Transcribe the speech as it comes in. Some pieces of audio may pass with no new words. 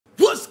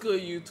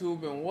good,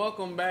 YouTube, and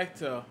welcome back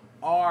to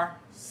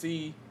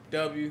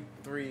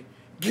RCW3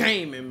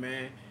 Gaming,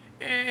 man.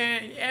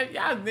 And if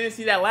y'all didn't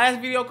see that last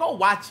video, go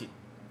watch it.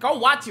 Go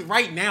watch it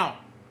right now.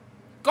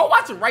 Go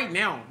watch it right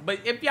now.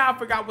 But if y'all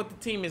forgot what the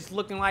team is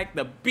looking like,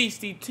 the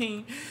Beastie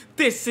team,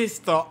 this is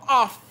the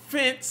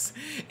offense,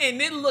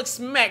 and it looks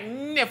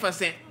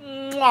magnificent.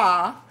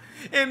 Mwah.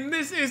 And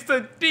this is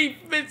the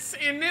defense,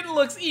 and it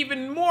looks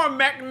even more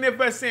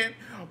magnificent.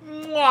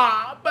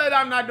 Mwah. But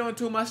I'm not doing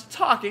too much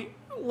talking.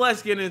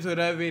 Let's get into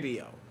that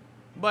video.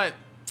 But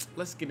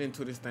let's get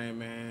into this thing,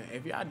 man.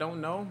 If y'all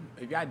don't know,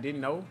 if y'all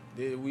didn't know,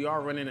 we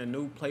are running a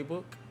new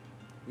playbook.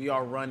 We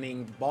are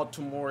running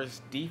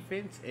Baltimore's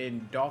defense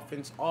and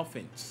Dolphins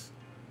offense.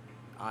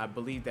 I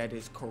believe that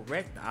is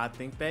correct. I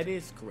think that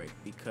is correct,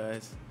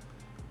 because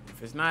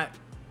if it's not,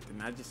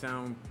 then I just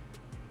sound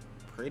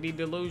pretty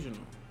delusional.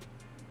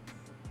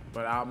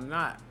 But I'm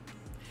not.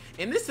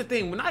 And this is the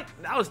thing, when I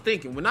was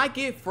thinking, when I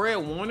get Fred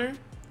Warner,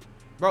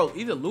 bro,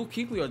 either Luke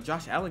Kuechly or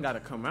Josh Allen gotta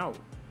come out.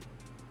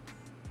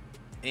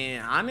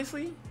 And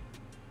honestly,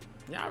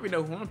 y'all already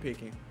know who I'm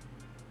picking.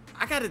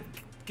 I gotta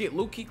get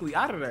Luke Kuechly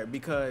out of there,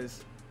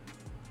 because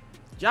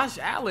Josh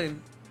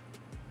Allen.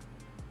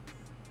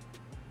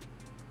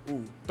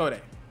 Ooh, throw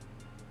that.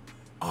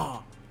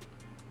 Oh,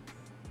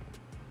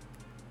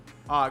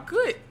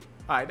 good.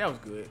 All right, that was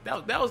good.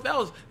 That was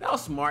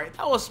smart.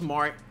 That was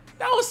smart.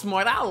 That was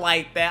smart. I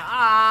like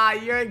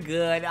that. You're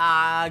good.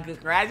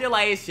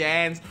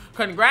 Congratulations.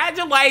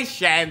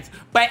 Congratulations.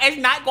 But it's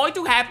not going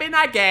to happen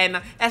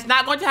again. It's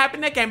not going to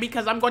happen again,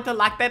 because I'm going to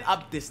lock that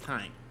up this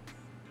time.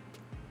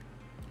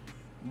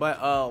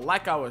 But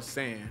like I was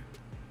saying,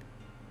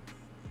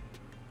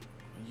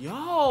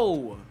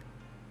 yo,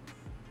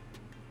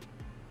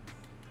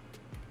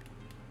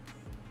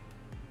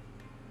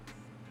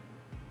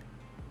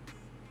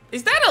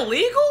 is that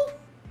illegal?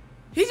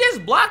 He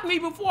just blocked me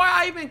before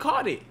I even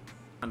caught it.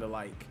 Kinda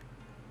like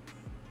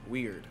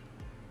weird.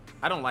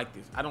 I don't like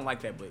this. I don't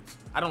like that blitz.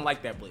 I don't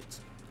like that blitz.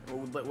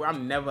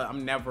 I'm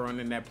never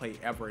running that play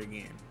ever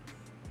again.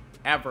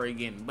 Ever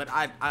again. But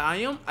I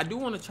do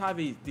want to try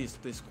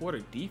this quarter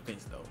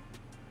defense though.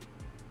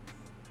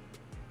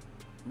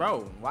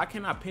 Bro, why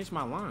can't I pinch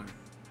my line?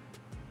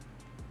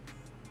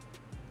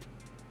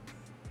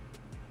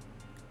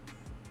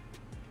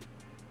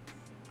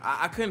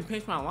 I couldn't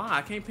pinch my line.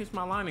 I can't pinch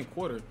my line in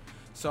quarter.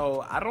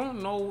 So I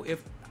don't know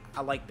if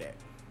I like that.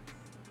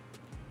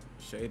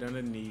 Shade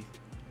underneath.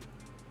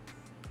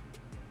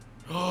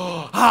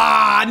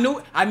 I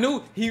knew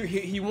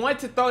he wanted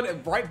to throw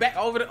that right back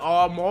over the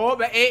more.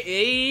 But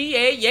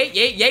I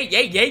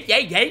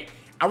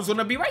was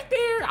gonna be right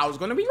there. I was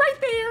gonna be right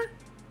there.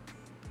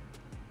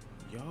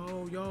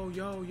 Yo.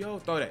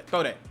 Throw that.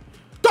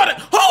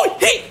 Oh,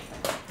 he.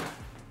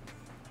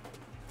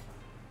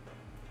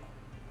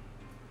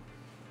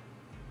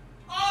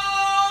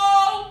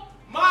 Oh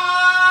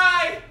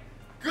my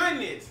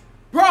goodness,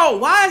 bro!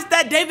 Why is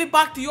that David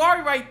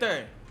Bakhtiari right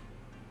there?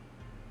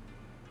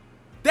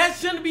 That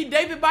shouldn't be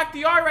David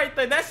Bakhtiari right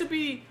there. That should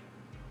be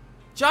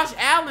Josh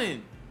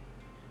Allen.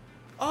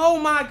 Oh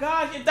my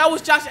gosh, if that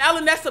was Josh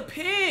Allen, that's a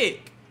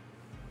pick.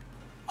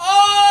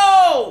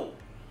 Oh!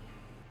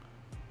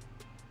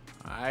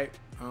 Alright,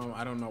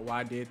 I don't know why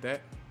I did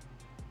that.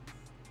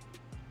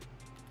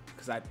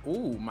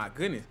 Oh my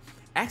goodness.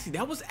 Actually,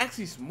 that was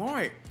actually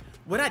smart.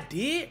 What I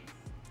did,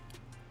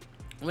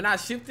 when I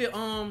shifted,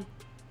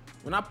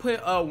 when I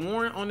put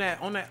Warren on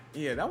that,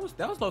 yeah, that was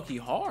low-key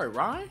hard,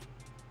 right?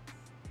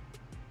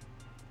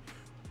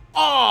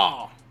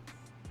 Oh,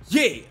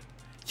 yeah.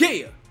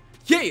 Screw.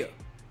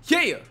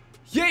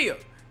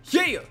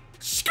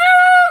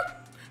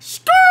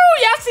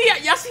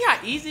 Y'all see how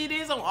easy it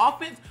is on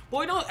offense?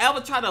 Boy, don't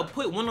ever try to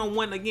put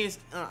one-on-one against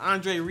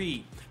Andre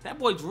Reed. That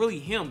boy's really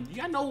him. Do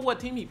y'all know what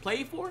team he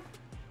played for?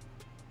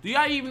 Do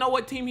y'all even know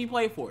what team he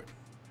played for?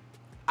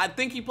 I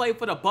think he played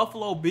for the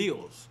Buffalo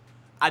Bills.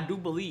 I do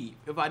believe.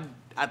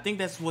 I think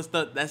that's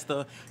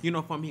the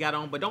uniform he got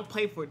on. But don't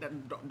play for that.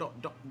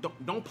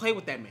 Don't play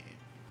with that man.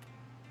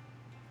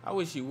 I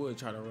wish he would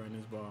try to run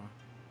this ball.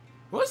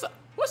 What's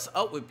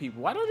up with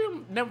people? Why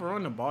don't they never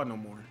run the ball no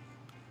more?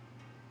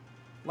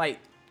 Like,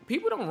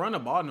 people don't run the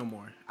ball no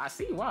more. I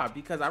see why.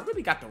 Because I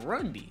really got the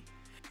run D.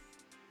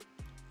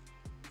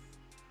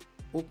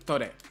 Oop, throw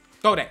that.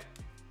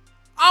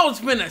 I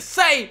was gonna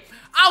say,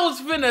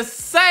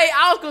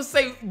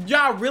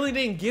 y'all really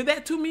didn't give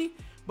that to me,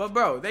 but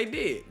bro, they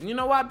did. You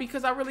know why?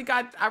 Because I really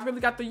got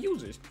the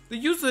users.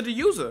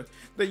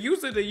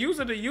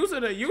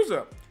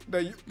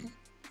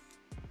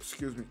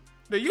 Excuse me.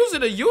 The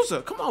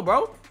user. Come on,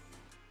 bro.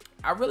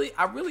 I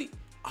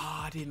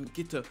didn't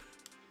get to.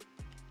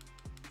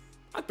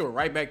 I threw it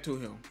right back to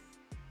him.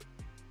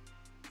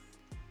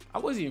 I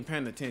wasn't even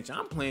paying attention.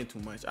 I'm playing too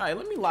much. All right,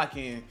 let me lock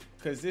in,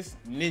 because this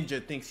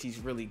ninja thinks he's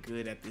really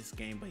good at this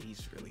game, but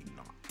he's really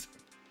not.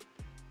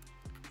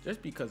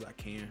 Just because I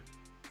can.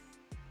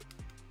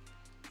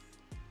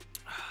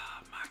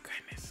 Oh, my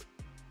goodness.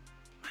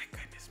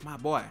 My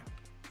boy.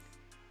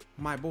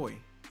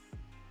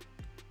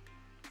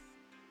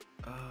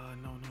 No.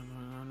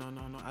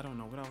 No. I don't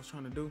know what I was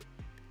trying to do.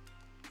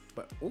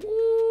 But,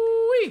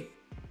 ooh,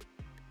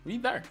 we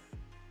there.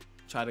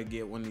 Try to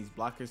get one of these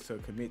blockers to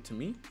commit to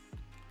me.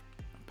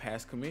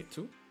 Pass commit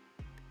too.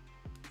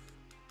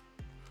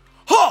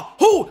 Ha!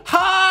 Hoo!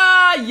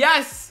 Ha!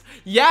 Yes!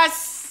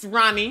 Yes,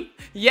 Ronnie.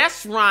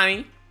 Yes,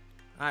 Ronnie.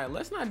 All right,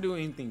 let's not do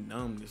anything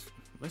dumb.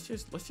 Let's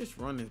just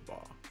run this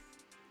ball.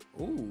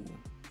 Ooh.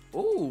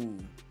 Ooh.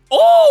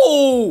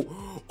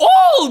 Oh!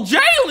 Oh,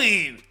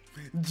 Jalen!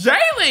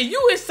 Jalen,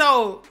 you is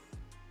so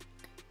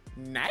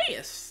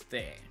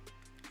nasty.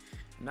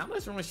 Now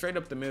let's run straight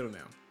up the middle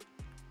now.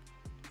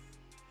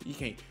 You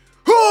can't.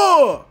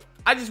 Oh!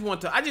 I just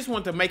want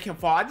to make him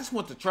fall. I just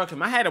want to truck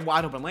him. I had a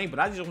wide open lane, but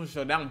I just want to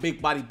show down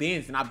big body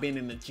bends, and I've been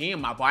in the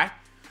gym, my boy.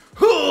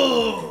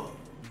 No.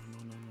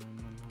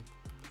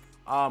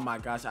 Oh my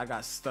gosh, I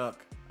got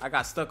stuck. I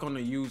got stuck on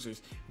the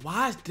users.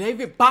 Why is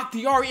David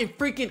Bakhtiari in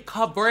freaking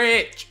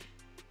coverage?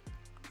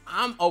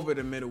 I'm over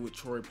the middle with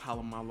Troy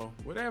Polamalu.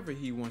 Whatever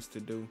he wants to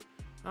do,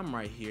 I'm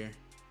right here.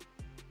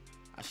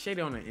 I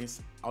shaded on the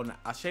inside.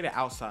 I shaded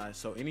outside,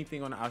 so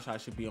anything on the outside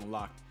should be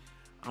unlocked.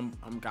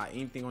 I'm got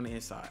anything on the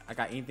inside. I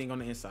got anything on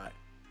the inside.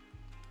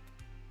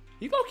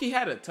 He low-key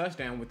had a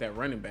touchdown with that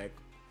running back,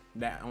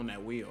 that on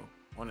that wheel,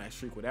 on that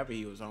streak, whatever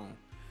he was on.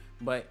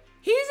 But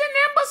he's an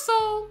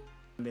imbecile.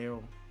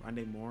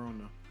 Rondé Moore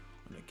on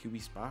the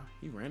QB spot.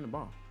 He ran the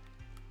ball.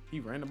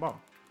 He ran the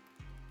ball.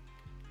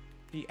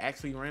 He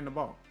actually ran the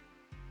ball.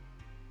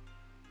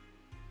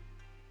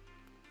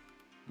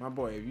 My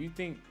boy, if you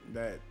think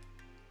that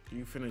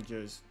you could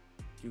just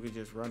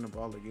run the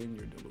ball again,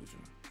 you're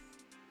delusional.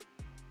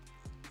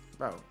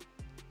 Bro,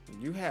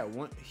 you had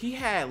one. He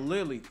had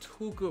literally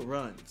 2 good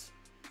runs,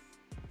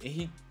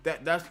 and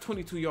that's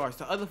 22 yards.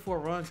 The other 4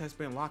 runs has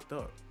been locked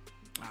up.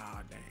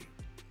 Ah, dang.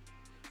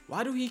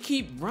 Why do he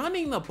keep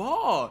running the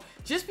ball?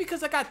 Just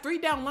because I got 3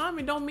 down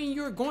linemen don't mean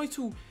you're going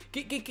to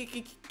get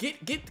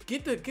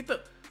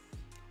the.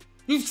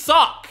 You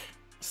suck.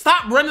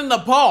 Stop running the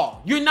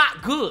ball. You're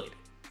not good.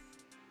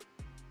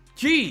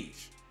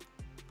 Jeez.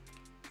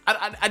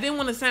 I didn't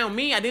want to sound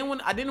mean. I didn't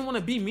want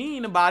to be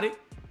mean about it.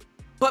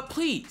 But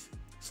please,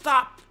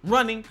 stop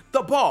running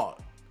the ball.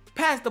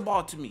 Pass the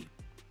ball to me.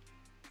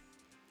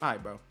 All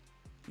right, bro.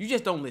 You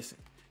just don't listen.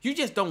 You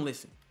just don't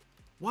listen.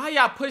 Why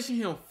y'all pushing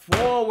him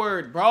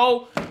forward,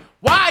 bro?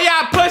 Why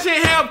y'all pushing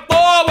him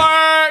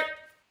forward?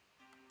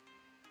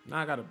 Now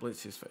I got to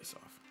blitz his face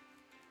off.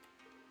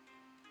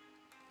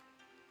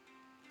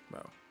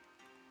 Bro,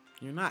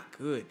 you're not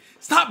good.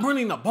 Stop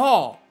running the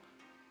ball.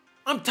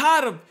 I'm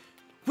tired of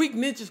weak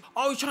ninjas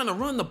always trying to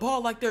run the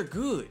ball like they're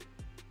good.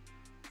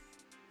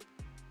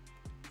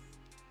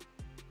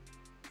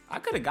 I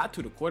could have got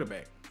to the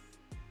quarterback.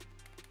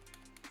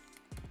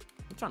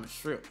 I'm trying to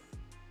strip.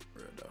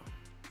 Real though.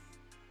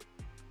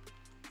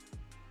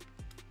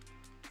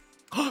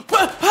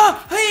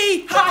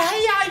 Hey!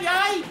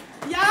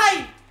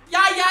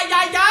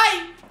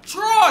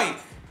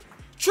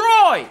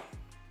 Troy!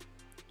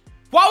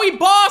 Why we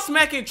ball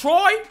smacking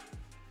Troy?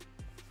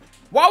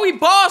 Why we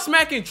ball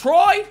smacking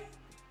Troy?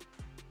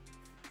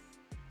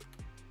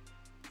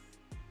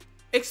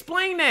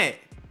 Explain that.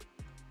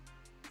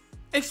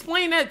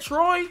 Explain that,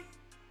 Troy.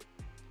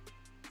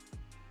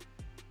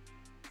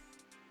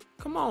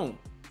 Come on.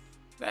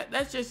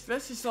 That's just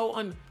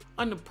so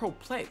under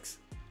perplexed.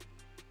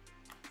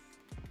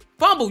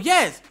 Fumble,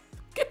 yes.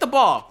 Get the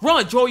ball.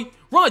 Run, Joey.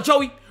 Run,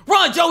 Joey.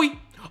 Run, Joey.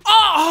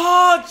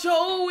 Oh,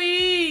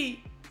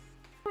 Joey.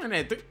 Run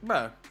that,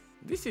 bro.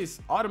 This is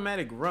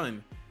automatic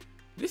run.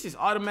 This is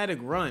automatic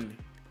run.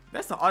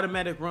 That's an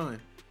automatic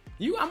run.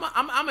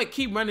 I'm gonna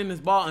keep running this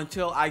ball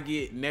until I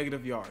get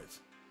negative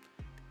yards.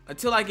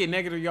 Until I get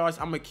negative yards,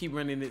 I'm gonna keep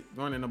running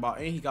the ball.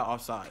 And he got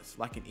offsides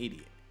like an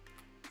idiot.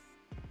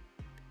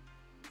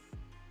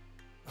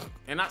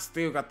 And I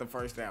still got the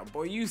first down.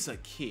 Boy, you's a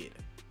kid.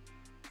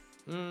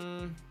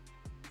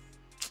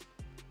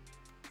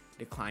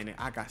 Decline it.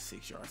 I got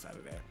 6 yards out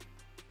of that.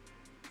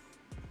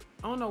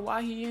 I don't know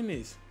why he in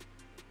this.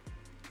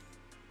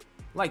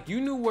 Like,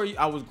 you knew where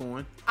I was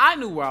going. I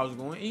knew where I was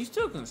going. And you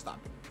still couldn't stop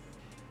it.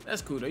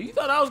 That's cool, though. You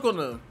thought I was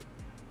gonna...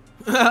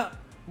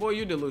 Boy,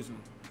 you're delusional.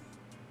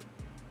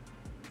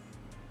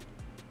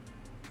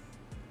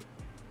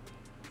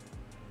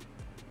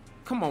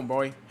 Come on,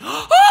 boy.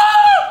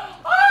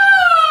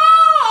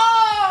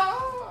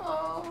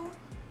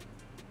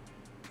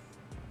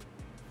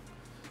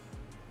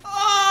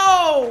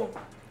 Oh!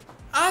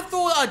 I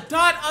thought a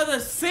dot of the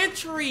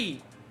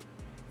century.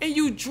 And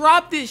you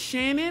dropped it,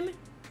 Shannon.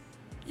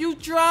 You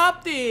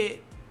dropped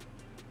it.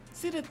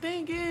 See, the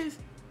thing is,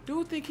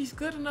 dude think he's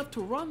good enough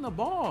to run the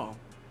ball.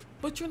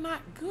 But you're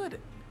not good.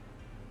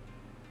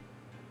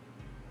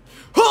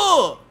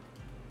 Huh!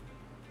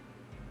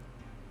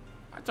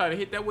 I tried to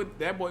hit that with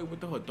that boy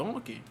with the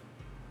donkey.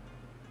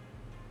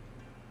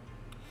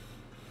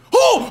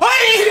 Oh!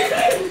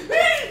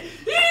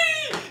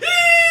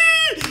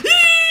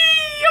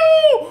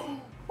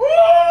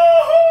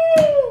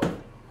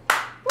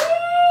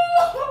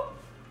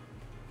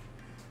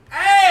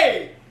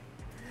 Hey!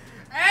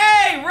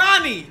 Hey,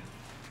 Ronnie!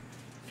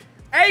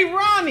 Hey,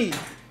 Ronnie!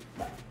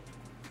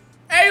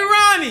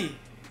 Ronnie.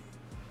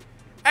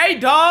 Hey,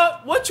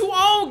 dog. What you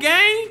on,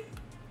 gang?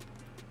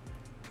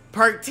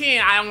 Perk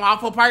 10. I'm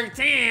off for perk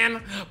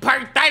 10.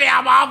 Perk 30.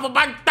 I'm off for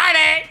perk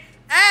 30.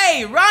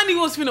 Hey, Ronnie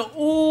was finna.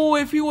 Ooh,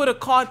 if he would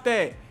have caught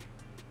that.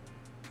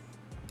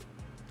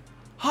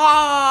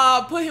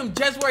 Ha, put him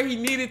just where he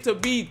needed to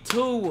be,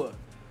 too.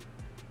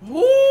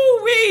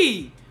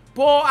 Woo-wee.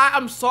 Boy,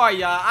 I'm sorry,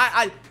 y'all.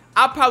 I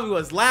probably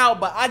was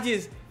loud, but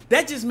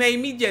that just made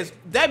me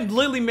that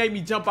literally made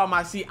me jump out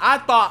my seat. I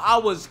thought I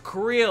was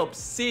Crib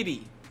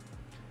City.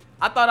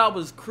 I thought I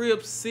was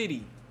Crib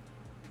City.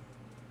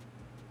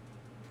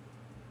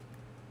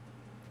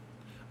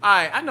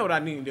 Alright, I know what I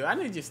need to do. I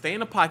need to just stay in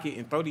the pocket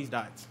and throw these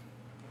dots.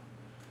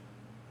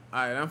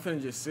 Alright, I'm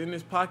finna just sit in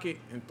this pocket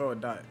and throw a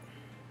dot.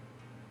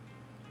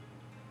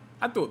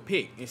 I threw a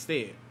pick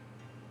instead.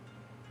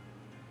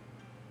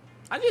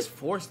 I just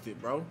forced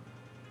it, bro.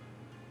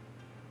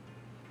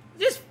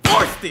 Just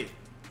forced it.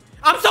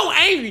 I'm so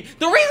angry.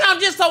 The reason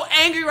I'm just so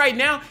angry right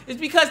now is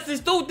because this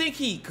dude think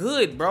he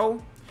good,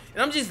 bro.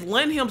 And I'm just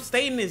letting him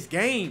stay in this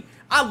game.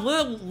 I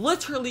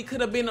literally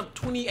could have been up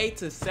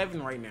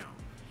 28-7 right now.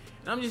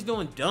 And I'm just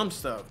doing dumb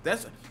stuff.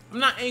 I'm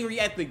not angry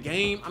at the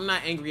game. I'm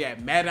not angry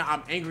at Madden.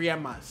 I'm angry at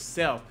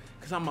myself.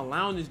 Because I'm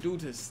allowing this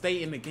dude to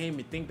stay in the game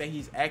and think that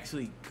he's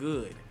actually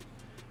good.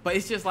 But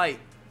it's just like,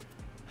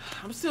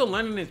 I'm still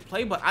learning this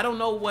play, but I don't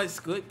know what's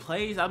good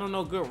plays. I don't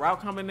know good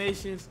route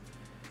combinations.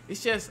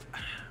 It's just,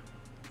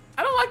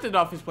 I don't like the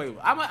Dolphins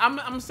playbook.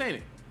 I'm saying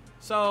it.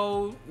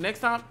 So next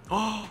time,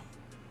 oh,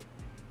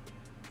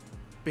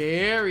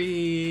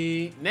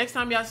 Barry. Next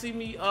time y'all see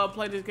me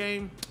play this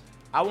game,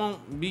 I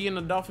won't be in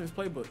the Dolphins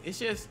playbook. It's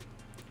just,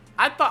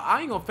 I thought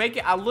I ain't gonna fake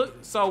it.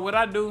 So what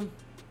I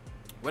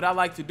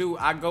like to do,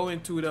 I go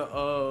into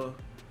the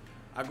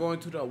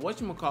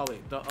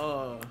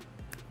whatchamacallit,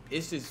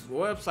 it's this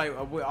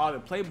website with all the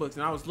playbooks,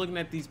 and I was looking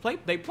at these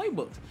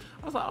playbooks.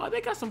 I was like, oh, they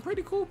got some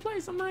pretty cool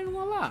plays. I'm not even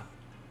gonna lie.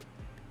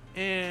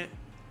 And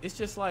it's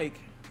just like,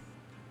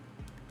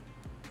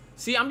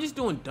 see, I'm just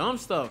doing dumb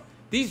stuff.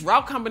 These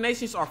route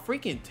combinations are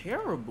freaking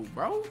terrible,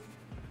 bro.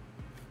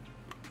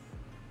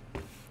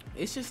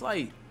 It's just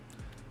like,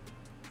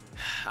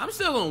 I'm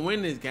still gonna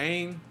win this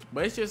game,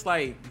 but it's just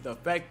like the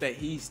fact that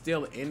he's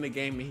still in the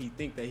game and he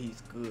think that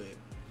he's good.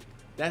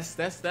 That's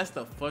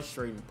the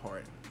frustrating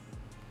part.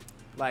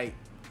 Like,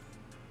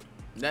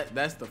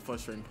 that's the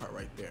frustrating part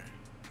right there.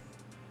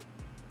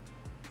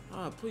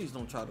 Oh, please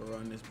don't try to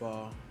run this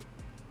ball.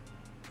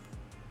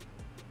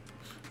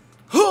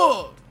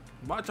 Huh!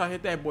 Watch I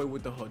hit that boy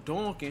with the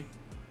hadonkin.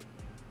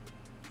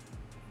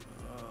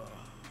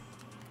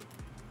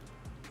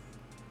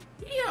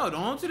 He held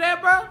on to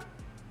that, bro.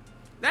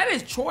 That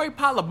is Troy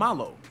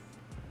Polamalu.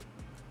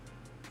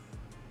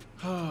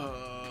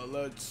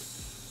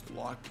 Let's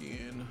lock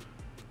in.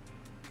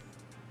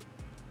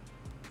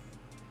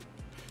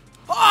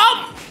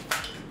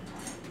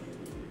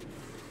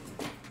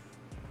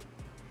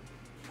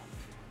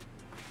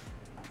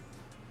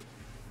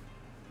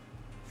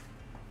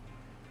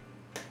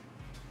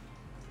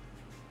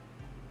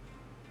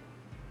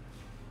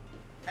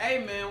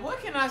 Hey man,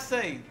 what can I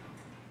say?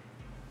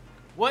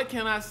 What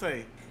can I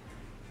say?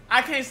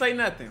 I can't say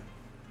nothing.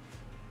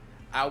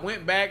 I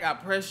went back, I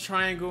pressed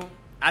triangle.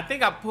 I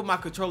think I put my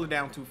controller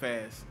down too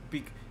fast.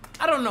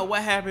 I don't know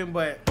what happened,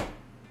 but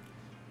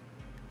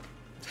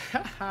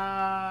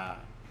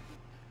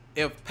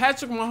if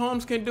Patrick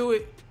Mahomes can do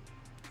it,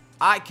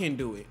 I can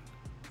do it.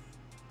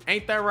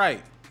 Ain't that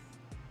right?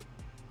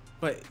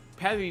 But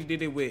Patty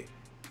did it with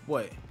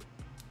what?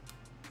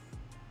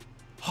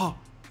 Huh.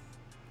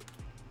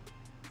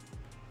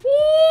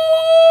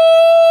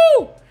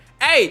 Woo!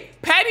 Hey,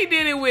 Patty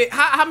did it with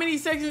how many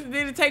seconds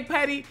did it take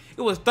Patty?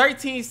 It was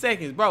 13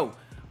 seconds, bro.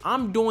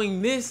 I'm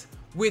doing this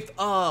with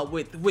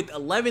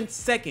 11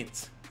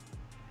 seconds.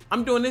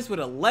 I'm doing this with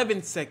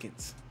 11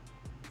 seconds.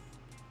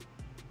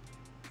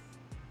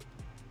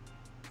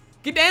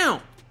 Get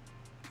down.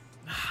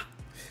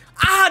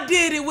 I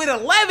did it with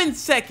 11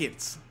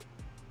 seconds.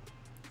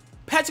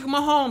 Patrick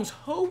Mahomes,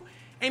 who?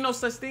 Ain't no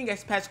such thing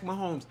as Patrick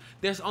Mahomes.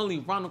 There's only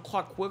Ronald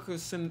Clark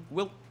Wilkerson.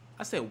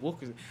 I said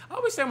Wilkerson. I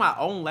always say my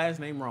own last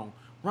name wrong.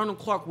 Ronald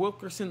Clark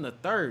Wilkerson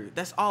III.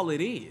 That's all it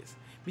is.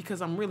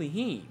 Because I'm really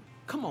him.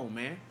 Come on,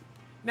 man.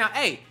 Now,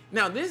 hey,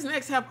 this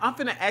next half, I'm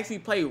finna actually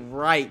play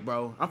right,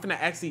 bro. I'm finna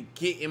actually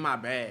get in my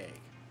bag.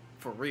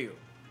 For real.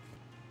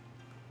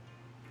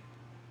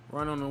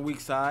 Run on the weak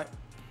side.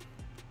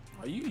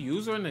 Are you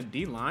using the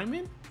D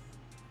lineman?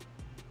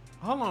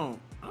 Hold on.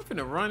 I'm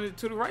finna run it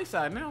to the right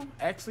side now.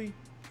 Actually,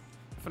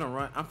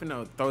 I'm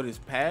finna throw this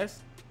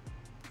pass.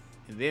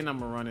 And then I'm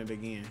gonna run it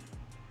again.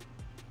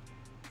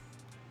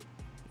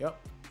 Yep.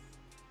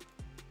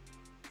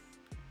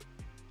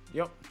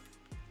 Yep.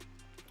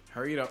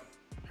 Hurry it up.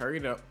 Hurry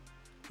it up.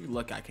 You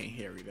lucky I can't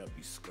hurry it up,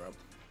 you scrub.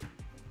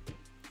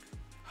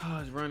 Oh,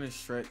 it's running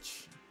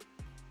stretch.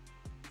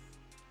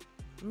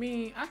 I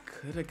mean, I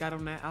could have got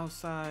on that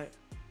outside.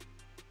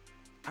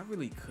 I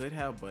really could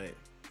have, but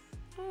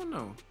I don't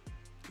know.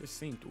 It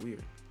seemed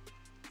weird.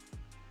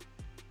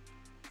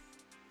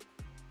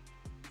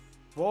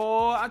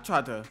 Boy, I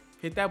tried to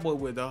hit that boy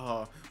with a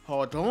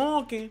hard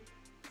donking.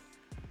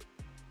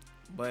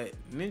 But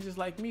ninjas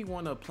like me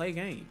want to play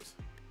games.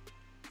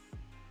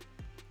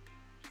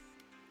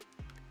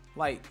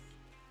 Like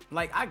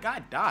I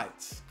got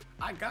dots.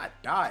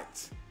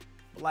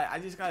 But like, I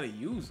just gotta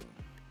use them.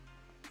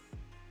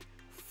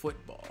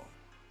 Football.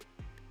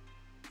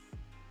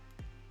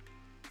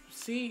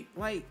 See,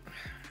 like,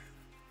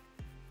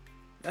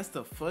 that's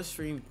the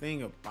frustrating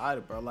thing about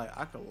it, bro. Like,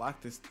 I could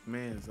lock this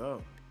man's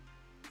up,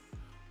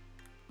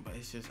 but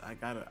it's just I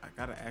gotta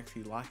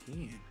actually lock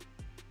in.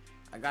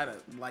 I gotta,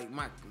 like,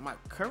 my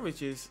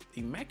courage is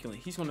immaculate.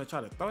 He's gonna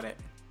try to throw that.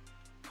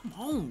 Come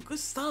on, good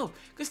stuff,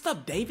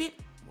 David.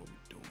 What we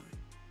doing?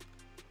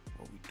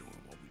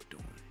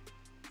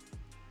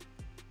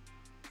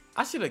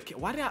 I should have.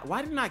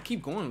 Why didn't I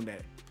keep going with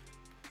that?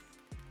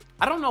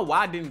 I don't know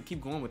why I didn't keep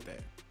going with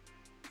that.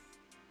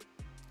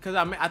 Cause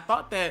I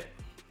thought that.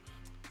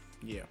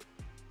 Yeah.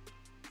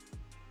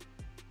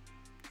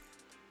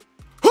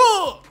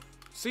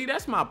 See,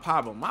 that's my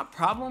problem. My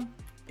problem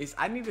is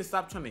I need to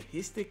stop trying to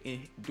hit stick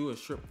and do a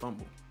strip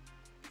fumble.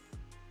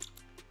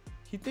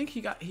 He think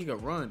he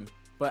could run,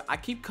 but I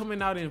keep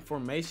coming out in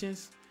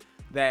formations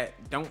that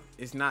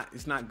it's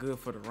not good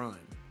for the run.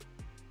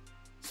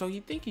 So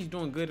you think he's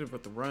doing good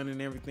with the run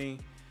and everything,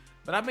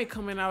 but I've been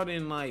coming out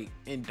in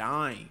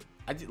dime.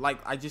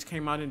 I just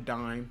came out in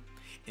dime,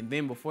 and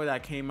then before that I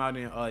came out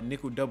in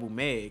nickel double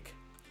meg,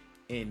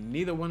 and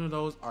neither one of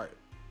those are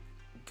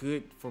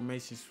good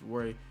formations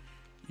where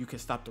you can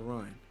stop the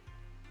run.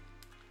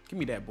 Give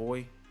me that,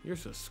 boy. You're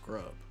a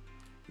scrub.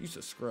 You're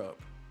a scrub.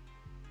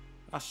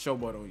 I'll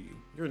showboat on you.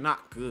 You're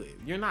not good.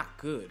 You're not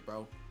good,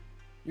 bro.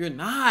 You're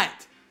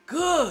not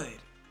good.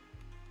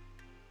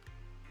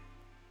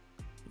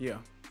 Yeah.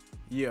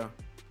 Yeah.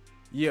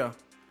 Yeah.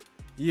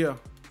 Yeah.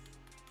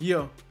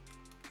 Yeah.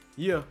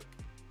 Yeah.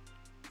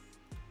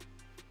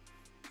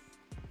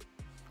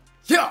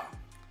 Yeah.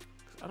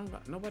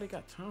 Nobody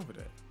got time for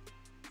that.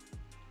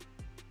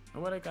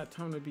 Nobody got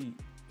time to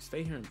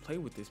stay here and play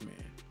with this man.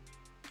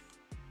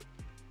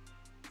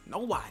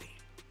 Nobody.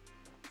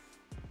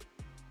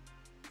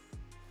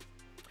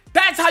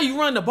 That's how you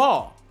run the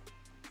ball.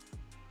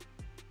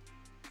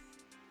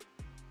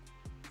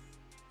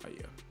 Oh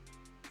yeah.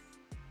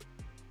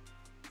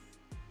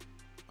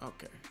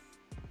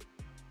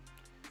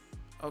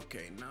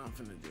 Okay, now I'm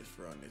finna just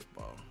run this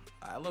ball.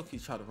 I low-key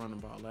tried to run the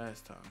ball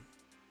last time.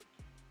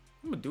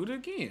 I'm gonna do it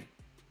again.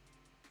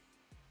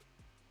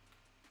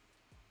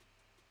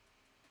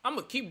 I'm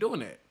gonna keep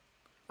doing that.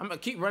 I'm gonna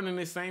keep running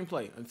this same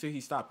play until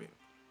he stop it.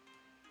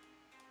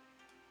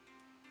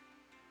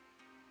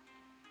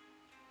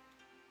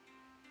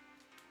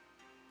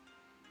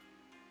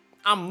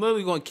 I'm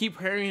literally gonna keep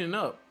hurrying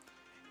up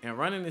and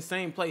running the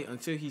same play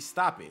until he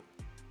stop it.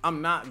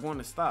 I'm not going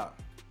to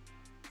stop.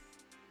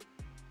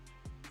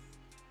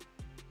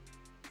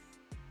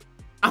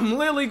 I'm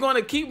literally going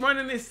to keep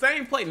running this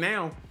same play.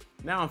 Now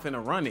I'm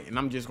finna run it, and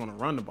I'm just going to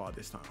run the ball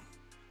this time.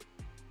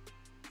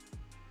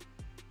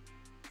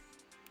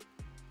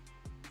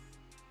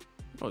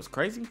 Oh, it's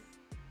crazy.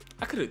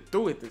 I could have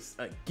threw it this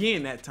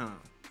again that time.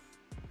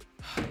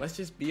 Let's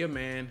just be a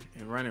man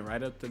and run it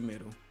right up the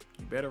middle.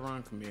 You better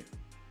run, commit.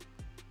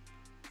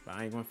 But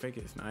I ain't going to fake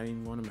it. It's not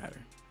even going to matter.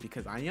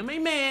 Because I am a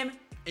man,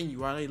 and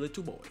you are a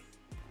little boy.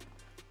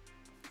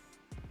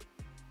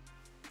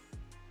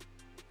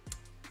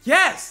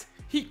 Yes!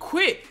 He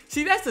quit.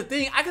 See, that's the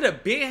thing. I could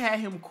have been had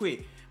him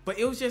quit. But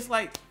it was just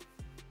like,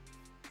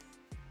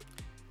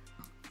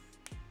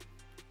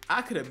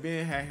 I could have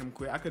been had him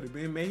quit. I could have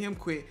been made him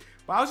quit.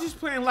 But I was just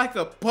playing like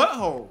a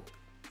butthole.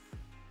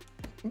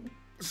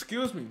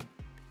 Excuse me.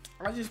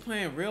 I was just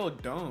playing real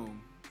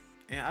dumb.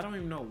 And I don't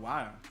even know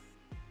why.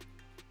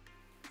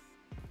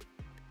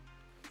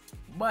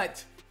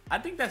 But I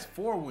think that's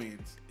 4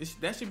 wins.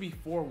 That should be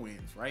 4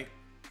 wins, right?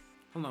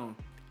 Hold on.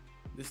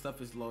 This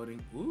stuff is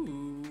loading.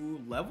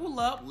 Ooh, level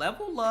up,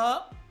 level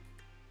up.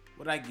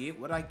 What'd I get?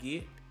 What'd I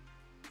get?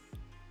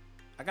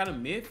 I got a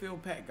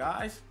midfield pack,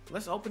 guys.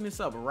 Let's open this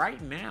up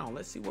right now.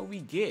 Let's see what we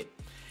get.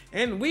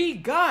 And we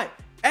got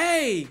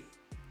a...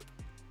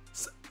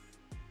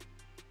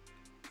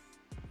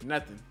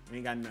 nothing. We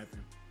ain't got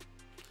nothing.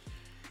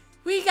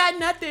 We got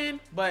nothing.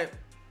 But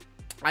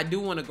I do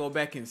want to go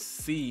back and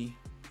see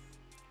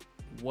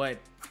what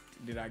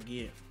did I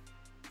get.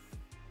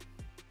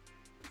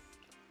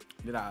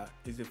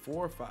 Is it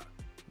 4 or 5?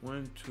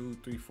 1, 2,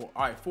 3, 4.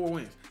 All right, 4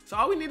 wins. So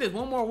all we need is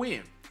 1 more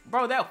win.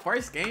 Bro, that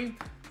first game,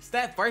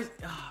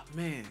 oh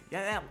man.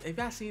 Yeah, if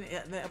y'all seen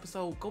that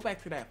episode, go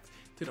back to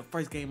the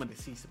first game of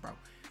the season, bro.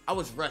 I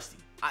was rusty.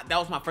 That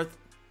was my first.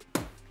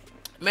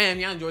 Man,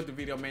 y'all enjoyed the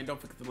video, man. Don't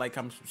forget to like,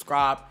 comment,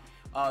 subscribe.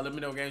 Let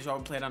me know what games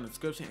y'all play down in the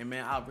description. And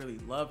man, I really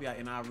love y'all,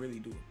 and I really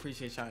do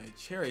appreciate y'all and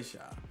cherish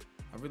y'all.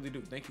 I really do.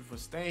 Thank you for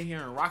staying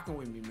here and rocking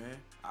with me, man.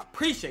 I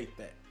appreciate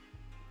that.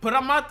 But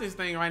I'm out this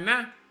thing right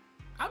now.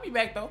 I'll be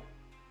back though.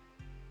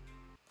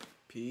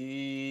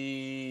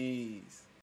 Peace.